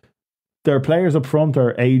 and their players up front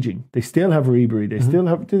are aging. They still have Ribery. They still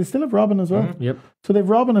have. Do they still have Robben as well? Yep. So they've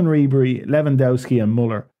Robben and Ribery, Lewandowski and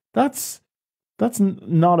Muller. That's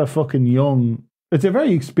not a fucking young. It's a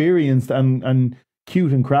very experienced and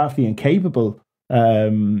cute and crafty and capable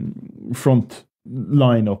front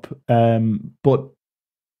lineup, but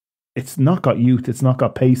it's not got youth, it's not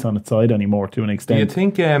got pace on its side anymore to an extent. Do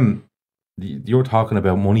you think you're talking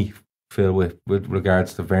about money, Phil, with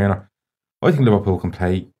regards to Werner? I think Liverpool can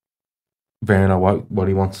pay Werner what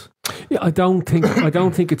he wants. Yeah, I don't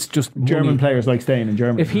think it's just German money. players like staying in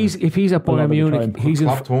Germany. If he's at Bayern Munich, he's in.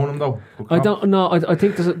 Him though. I don't know. I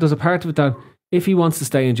think there's a part of it that if he wants to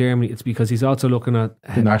stay in Germany, it's because he's also looking at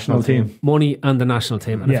the national team, money and the national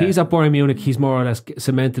team. And if he's at Bayern Munich, he's more or less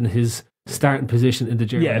cementing his starting position in the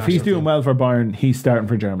German. Yeah, if he's doing well for Bayern, he's starting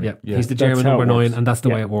for Germany. Yeah. He's the German number 9, and that's the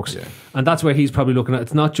way it works. Yeah. And that's where he's probably looking at.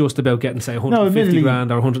 It's not just about getting, say, 150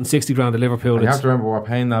 grand or 160 grand at Liverpool. You have to remember we're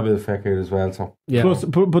paying Nabil Fekir as well. So plus,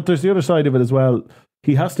 but there's the other side of it as well.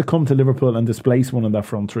 He has to come to Liverpool and displace one of that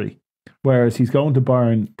front three, whereas he's going to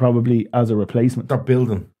Bayern probably as a replacement. They're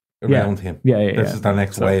building around him. This is their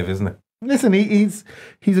next wave, isn't it? Listen, he's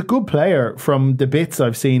a good player from the bits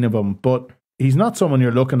I've seen of him, but he's not someone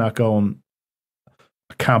you're looking at going,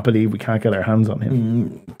 I can't believe we can't get our hands on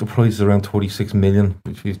him. The price is around 36 million,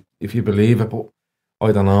 if you believe it, but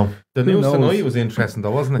I don't know. The news tonight was interesting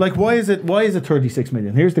though, wasn't it? Like, why is it 36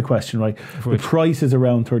 million? Here's the question, right? The price is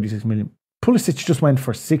around 36 million. Pulisic just went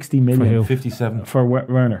for 60 million. For 57 for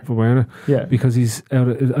Werner. For Werner, yeah, because he's out.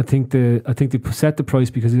 I think they set the price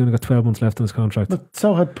because he's only got 12 months left on his contract. But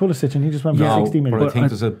so had Pulisic, and he just went for 60 million. But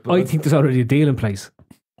I think there's already a deal in place.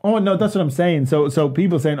 Oh no, that's what I'm saying. So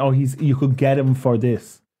people saying, you could get him for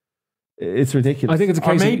this. It's ridiculous. I think it's a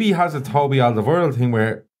case. Or maybe he has a Toby Alderweireld thing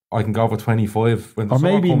where I can go for 25 when the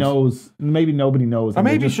summer maybe comes. knows. Maybe nobody knows. Or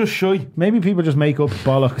maybe it's just shy. Maybe people just make up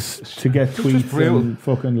bollocks to get tweets and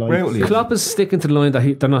fucking likes. Klopp is sticking to the line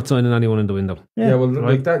that they're not signing anyone in the window. Yeah, well,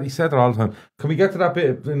 like that, he said it all the time. Can we get to that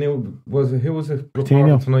bit? Who was it?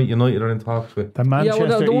 Coutinho tonight. United are in talks with the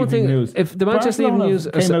Manchester Evening News. If the Manchester Evening News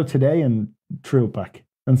came out today and threw it back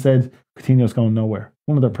and said Coutinho's going nowhere.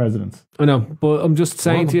 One of their presidents. I know, but I'm just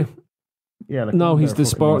saying to you. Yeah, like no, he's the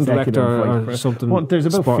sporting director or something. Well, there's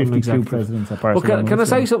about 52 presidents at Barcelona. Well, can I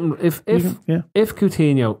say something? If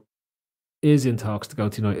Coutinho is in talks to go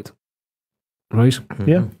to United, right?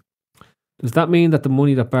 Yeah. Does that mean that the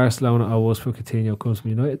money that Barcelona owes for Coutinho comes from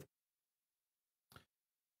United?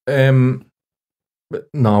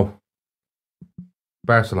 No.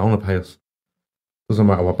 Barcelona pay us. Doesn't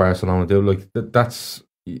matter what Barcelona do. Like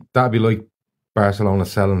that'd be like Barcelona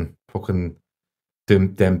selling fucking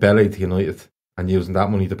Dembele to United and using that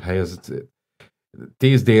money to pay us.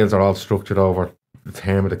 These deals are all structured over the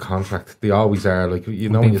term of the contract. They always are. Like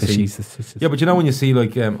when you see, yeah, but when you see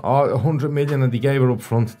like 100 million and they gave it up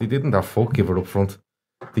front, they didn't have fuck give it up front.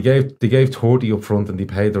 They gave 30 up front and they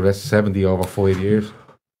paid the rest 70 over 5 years.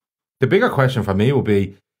 The bigger question for me will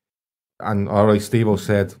be, and alright, Steve-O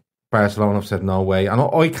said Barcelona have said no way, and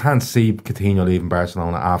I can't see Coutinho leaving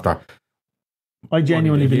Barcelona after. I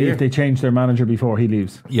genuinely believe they change their manager before he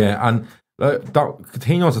leaves. Yeah, and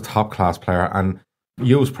Coutinho's a top class player, and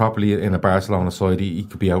used properly in a Barcelona side, he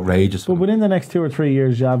could be outrageous. But within the next 2 or 3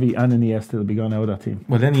 years, Xavi and Iniesta will be gone out of that team.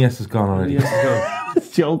 Well, Iniesta's gone already. It's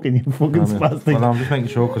joking, you fucking spastic. Well, I'm just making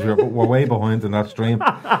sure because we're way behind in that stream. Do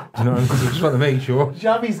you know? I just want to make sure.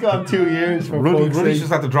 Xavi's gone 2 years. Rudy's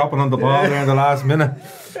just had to drop it on the ball there in the last minute.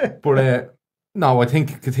 But no, I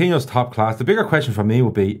think Coutinho's top class. The bigger question for me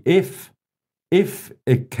would be if if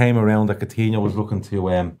it came around that Coutinho was looking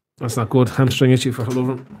to that's not good. Hamstring issue for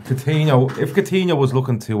Lovren. If Coutinho was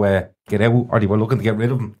looking to get out, or they were looking to get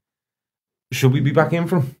rid of him, should we be back in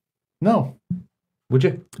for him? No. Would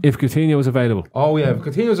you? If Coutinho was available. Oh yeah, if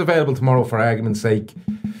Coutinho was available tomorrow, for argument's sake,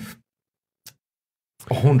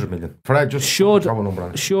 100 million. For that, just throw a number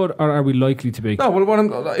on it. Should, or are we likely to be? No,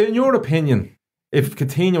 well, in your opinion, if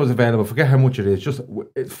Coutinho was available, forget how much it is, just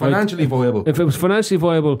it's financially viable. If it was financially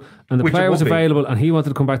viable and the player was available and he wanted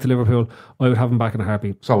to come back to Liverpool, I would have him back in a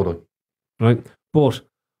heartbeat. So would I. Right? But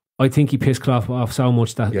I think he pissed Klopp off so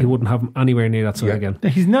much that he wouldn't have him anywhere near that side again.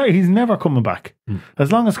 He's never coming back.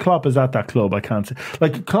 As long as Klopp is at that club, I can't say.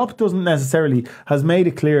 Like, Klopp doesn't necessarily, has made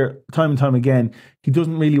it clear time and time again, he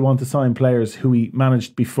doesn't really want to sign players who he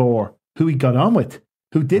managed before, who he got on with,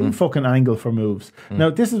 who didn't fucking angle for moves.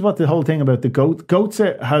 Now, this is what the whole thing about the GOAT.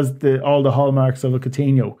 Götze has all the hallmarks of a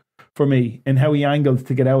Coutinho for me in how he angled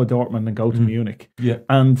to get out of Dortmund and go to Munich. Yeah.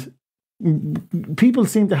 And people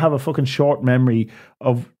seem to have a fucking short memory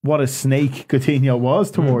of what a snake Coutinho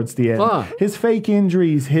was towards the end. His fake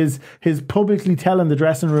injuries, his publicly telling the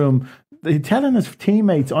dressing room, telling his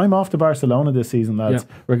teammates, I'm off to Barcelona this season, lads,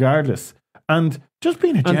 regardless. And just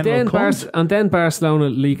being a general cunt. And then Barcelona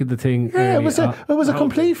leaked the thing. Yeah, it was a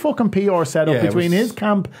complete fucking PR setup between his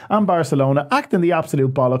camp and Barcelona, acting the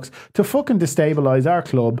absolute bollocks to fucking destabilise our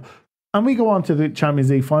club. And we go on to the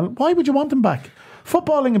Champions League final. Why would you want him back?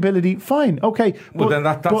 Footballing ability, fine, okay. Well, then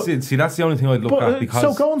that's it. See, that's the only thing I'd look at. Because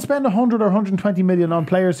so go and spend 100 or 120 million on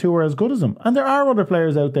players who are as good as him. And there are other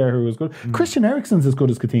players out there who are as good. Christian Eriksen's as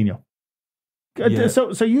good as Coutinho. Yeah.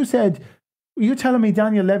 So you said... You're telling me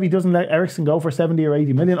Daniel Levy doesn't let Eriksen go for 70 or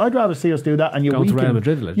 80 million? I'd rather see us do that, and you weaken Real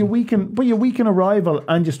Madrid, you weaken a rival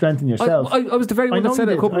and you strengthen yourself. I was the very one that said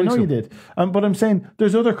it a couple of weeks ago. I know you did. But I'm saying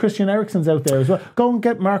there's other Christian Eriksens out there as well. Go and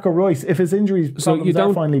get Marco Reus if his injuries problems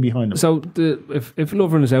are finally behind him. So if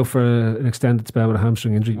Lovren is out for an extended spell with a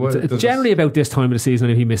hamstring injury, it's generally about this time of the season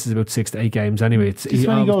if he misses about 6 to 8 games anyway. It's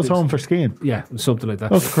when he goes home for skiing. Yeah, something like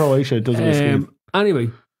that. That's Croatia, it doesn't skiing. Anyway,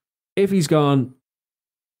 if he's gone,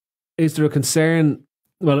 is there a concern?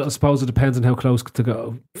 Well, I suppose it depends on how close to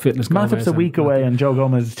go fitness. Matip's a week away and Joe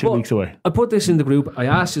Gomez is 2 weeks away. I put this in the group. I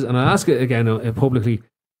asked you, and I ask it again publicly.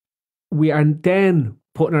 We are then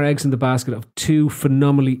putting our eggs in the basket of 2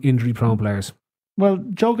 phenomenally injury-prone players. Well,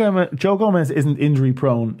 Joe Gomez isn't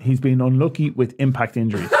injury-prone. He's been unlucky with impact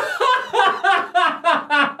injuries. What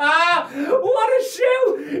a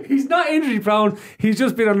shoe! He's not injury-prone. He's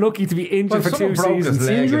just been unlucky to be injured for 2 seasons.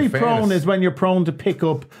 Injury-prone is when you're prone to pick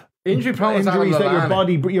up injuries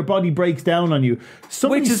that your body breaks down on you.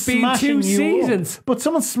 Which has been 2 seasons. But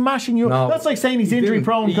someone's smashing you up. That's like saying he's injury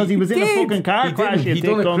prone because he was in a fucking car crash. He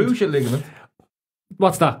done a crucial ligament.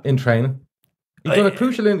 What's that? In training. He done a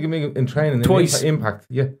crucial ligament in training. Twice. Impact.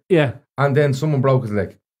 Yeah. And then someone broke his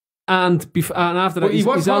leg. And after that, he's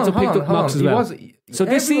also picked up knocks as well. So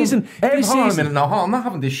this season... Hold on a minute. No, I'm not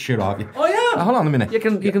having this shit off you. Oh, yeah. Hold on a minute. You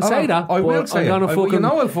can say that. I will say it. You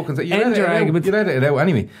know I'll fucking say it. You let it out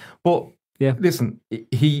anyway. But listen,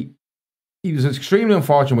 he was extremely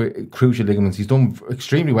unfortunate with crucial ligaments. He's done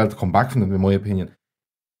extremely well to come back from them, in my opinion.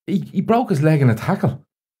 He broke his leg in a tackle.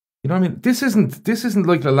 You know what I mean? This isn't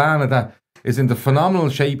like Lallana that is in the phenomenal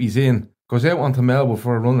shape he's in, goes out onto Melbourne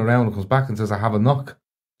for a run around and comes back and says, I have a knock.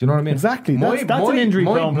 Do you know what I mean? Exactly. That's an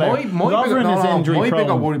injury-prone player. Lovren is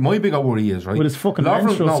injury-prone. My bigger worry is, right? With his fucking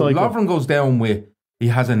menstrual cycle. Lovren goes down with, he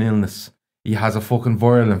has an illness. He has a fucking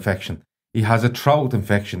viral infection. He has a throat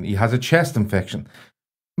infection. He has a chest infection.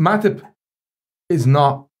 Matip is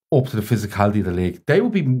not up to the physicality of the league. They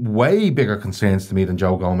would be way bigger concerns to me than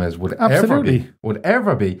Joe Gomez would ever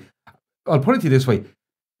be. I'll put it to you this way.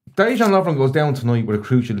 Dejan Lovren goes down tonight with a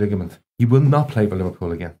crucial ligament. He will not play for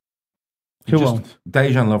Liverpool again. Who won't?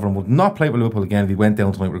 Dejan Lovren would not play for Liverpool again if he went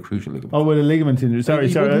down tonight with a crucial ligament. Oh, with a ligament injury. Sorry.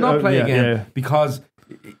 He would not play again because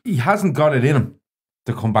he hasn't got it in him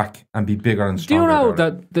to come back and be bigger and stronger. Do you know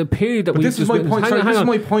that the period that we've just witnessed...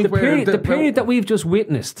 The period that we've just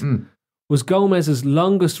witnessed was Gomez's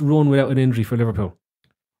longest run without an injury for Liverpool.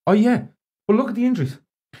 Oh, yeah. Well, look at the injuries.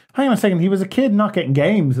 Hang on a second, he was a kid not getting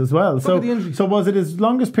games as well. So was it his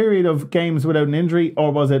longest period of games without an injury,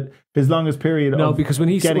 or was it his longest period No, because when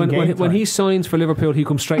he signs for Liverpool, he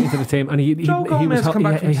comes straight into the team and he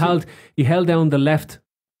held down the left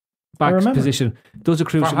back position, does a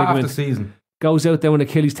crucial ligament, the season. Goes out there with an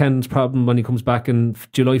Achilles tendons problem when he comes back in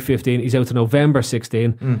July 15, he's out to November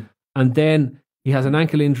 16, and then he has an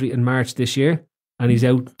ankle injury in March this year. And he's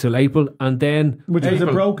out till April, and then he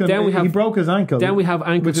broke his ankle. Then we have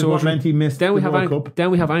ankle surgery. What meant he missed the World Cup.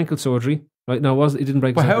 Then we have ankle surgery. Right now, he didn't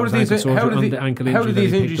break his ankle. How did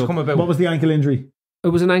these injuries come about? What was the ankle injury? It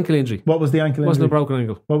was an ankle injury. What was the ankle injury? It wasn't a broken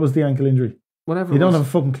ankle. What was the ankle injury? Whatever. You don't have a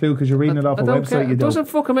fucking clue because you're reading it off a website. Care. You don't. It doesn't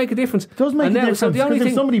fucking make a difference. It does make a difference because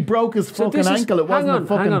if somebody broke his fucking ankle, it wasn't a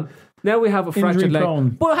fucking. Hang on. Now we have a fractured leg. Prone.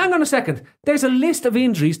 But hang on a second. There's a list of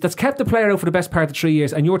injuries that's kept the player out for the best part of 3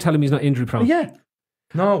 years, and you're telling me he's not injury prone. Yeah.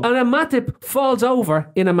 No. And then Matip falls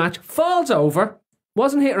over in a match.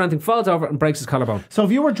 Wasn't hit or anything, falls over and breaks his collarbone. So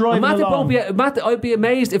if you were driving along... I'd be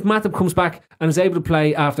amazed if Matip comes back and is able to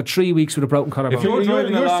play after 3 weeks with a broken collarbone. If you're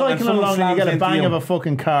cycling along and you get a bang of a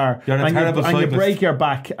fucking car and you break your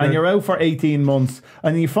back and you're out for 18 months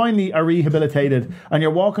and you finally are rehabilitated and you're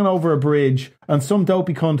walking over a bridge and some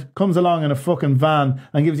dopey cunt comes along in a fucking van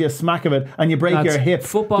and gives you a smack of it and you break your hip,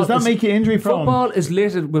 does that make you injury prone? Football is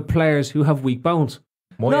littered with players who have weak bones.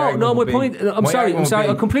 My point. I'm sorry.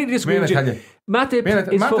 I completely disagree with you.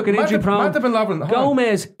 Matip is fucking injury prone.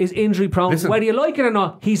 Gomez is injury prone. Whether you like it or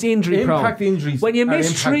not, he's injury prone. Impact injuries. When you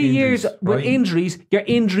miss 3 years with injuries, you're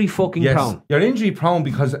injury fucking prone. You're injury prone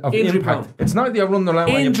because of injury impact. Prone. It's not that you're running around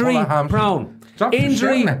injury when you pull a hamstring. Prone.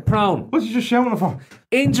 Injury prone. What's you just shouting for?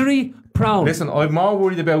 Injury prone. Listen, I'm more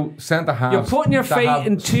worried about centre halves. You're putting your faith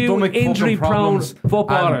in two injury prone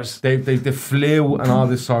footballers. They flew and all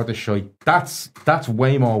this sort of shit. That's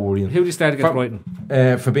way more worrying. Who do you start against Brighton?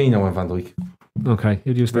 Fabinho and Van Dijk. Okay,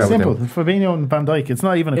 who do you start? Simple. Fabinho and Van Dijk. It's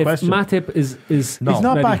not even a question. Matip is he's not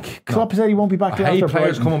ready. Back. Klopp said he won't be back. I hate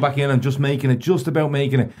players coming back in and just about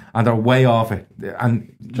making it, and they're way off it.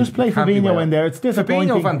 And just play Fabinho in there. It's disappointing.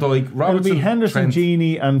 Fabinho, Van Dijk, Robertson, it'll be Henderson, Trent.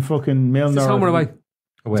 Gini, and fucking Milner. Is this home or away?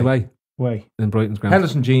 Away. Away. In Brighton's ground.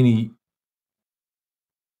 Henderson, Gini,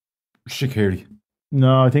 Shaqiri.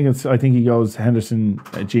 No, I think he goes Henderson,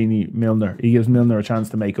 Gini, Milner. He gives Milner a chance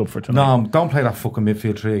to make up for tonight. No, don't play that fucking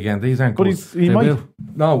midfield three again. These aren't good. But he might.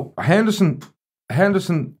 No, Henderson,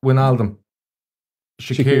 Wijnaldum,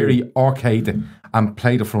 Shaqiri or Keita, and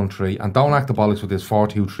play the front three. And don't act the bollocks with this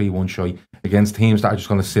 4-2-3-1 shy against teams that are just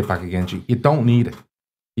going to sit back against you. You don't need it.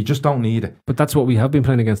 You just don't need it. But that's what we have been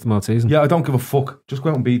playing against them all season. Yeah, I don't give a fuck. Just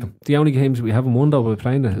go out and beat them. The only games we haven't won though, we're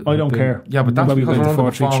playing it. I don't care. Yeah, but that's because we're under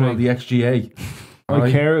the form of the XGA. I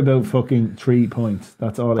care about fucking 3 points.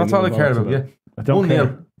 That's all I care about. Yeah. I don't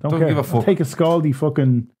care. Don't care. Give a fuck. I'll take a scaldy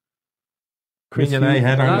fucking Chris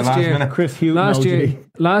Hughes.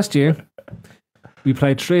 Last year we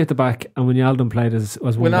played 3 at the back and Wijnaldum played as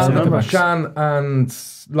one at the back. Shan and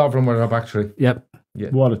Lovren were our back 3. Yep. Yeah.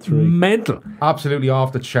 What a 3. Mental. Absolutely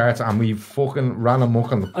off the charts, and we fucking ran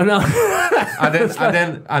amok on them. I know.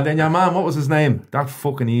 and then your man, what was his name? That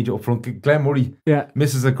fucking idiot up front, Glenn Murray. Yeah.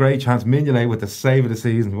 Misses a great chance. Mignolet with the save of the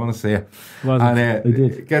season. You want to see it?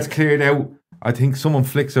 It gets cleared out. I think someone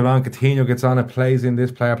flicks around. Coutinho gets on it, plays in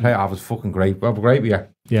this player. Oh, it was fucking great. Well, great we are.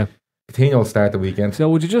 Yeah. Coutinho will start the weekend. So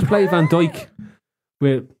would you just play Van Dijk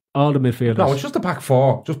with all the midfielders? No, it's just a back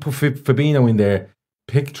 4. Just put Fabinho in there.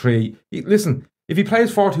 Pick 3. Listen. If he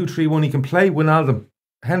plays 4-2-3-1, he can play Wijnaldum,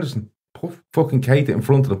 Henderson, put fucking Keita in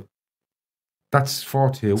front of him. That's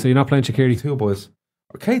 4-2. So you're not playing Shaqiri? 2 boys.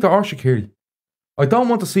 Keita or Shaqiri. I don't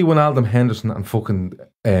want to see Wijnaldum, Henderson and fucking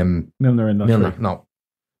Milner in that. Milner, no.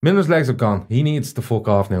 Milner's legs have gone. He needs to fuck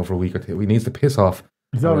off now for a week or 2. He needs to piss off.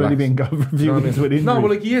 He's already been gone for a few weeks with injury. No,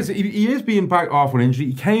 but he is being back off with injury.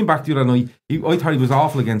 He came back the other night. I thought he was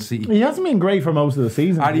awful against City. He hasn't been great for most of the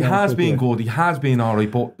season. And he has been good. He has been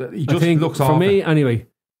alright, but he just looks off. For me, anyway.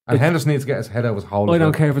 And Henderson needs to get his head out of his hole. I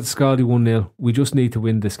don't care if it's scaldy 1-0. We just need to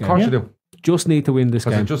win this game. Of course you do. Just need to win this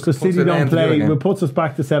game. Because City don't play, it puts us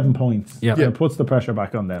back to 7 points. Yeah. It puts the pressure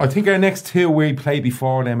back on them. I think our next 2 we play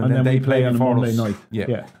before them and then they play on before Monday us. Night.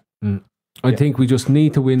 Yeah. I think we just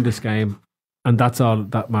need to win this game. And that's all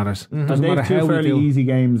that matters. Mm-hmm. Doesn't matter how 2 fairly easy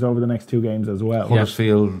games over the next 2 games as well.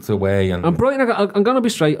 Huddersfield's away. And Brighton, I'm going to be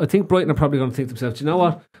straight. I think Brighton are probably going to think to themselves, do you know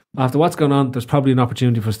what? After what's going on, there's probably an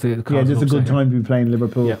opportunity for us to just a good time to be playing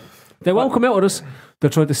Liverpool. Yeah. They won't come out with us.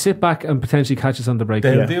 They'll try to sit back and potentially catch us on the break.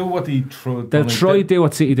 They'll do what they try. They'll try to do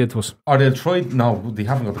what City did to us. Or they'll try. No, they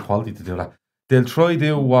haven't got the quality to do that. They'll try to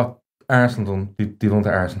do what Arsenal done to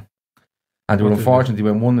Arsenal. And they were unfortunate. They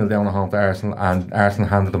went 1-0 down at home to Arsenal, and Arsenal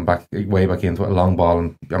handed them way back into it, a long ball.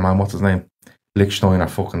 And your man, what's his name? Lichtsteiner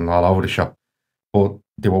fucking all over the shop. But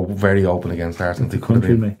they were very open against Arsenal. They could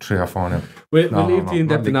have been 3 or 4 now. We'll leave the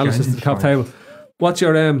in-depth analysis to the top table. What's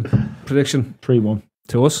your prediction? 3-1.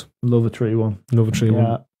 To us? Love a 3-1. Love a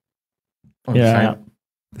 3-1. Yeah.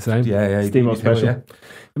 The same? Yeah. Steve special. Yeah.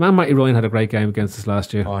 The man Matty Ryan had a great game against us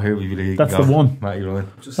last year. Oh, here we really That's the one. Matty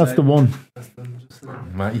Ryan. That's the one.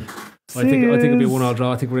 Matty. I think it'll be a 1-1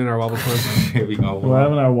 draw. I think we're in our wobble time. Here we go. We're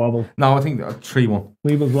having our wobble. No, I think 3-1.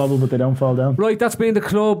 Weebles wobble, but they don't fall down. Right, that's been the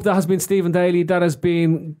club. That has been Stephen Daly. That has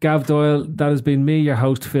been Gav Doyle. That has been me, your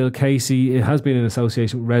host, Phil Casey. It has been in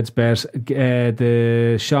association with RedsBet.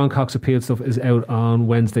 The Sean Cox appeal stuff is out on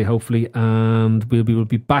Wednesday, hopefully, and we'll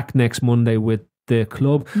be back next Monday with the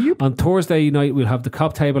club. Yep. On Thursday night we'll have the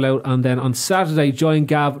cop table out, and then on Saturday join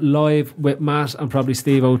Gav live with Matt and probably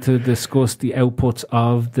Steve-O to discuss the outputs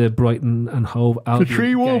of the Brighton and Hove Albion. The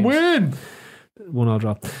 3-1 win. 1-1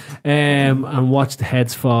 draw. And watch the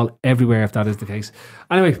heads fall everywhere if that is the case.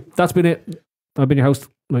 Anyway, that's been it. I've been your host.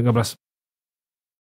 God bless.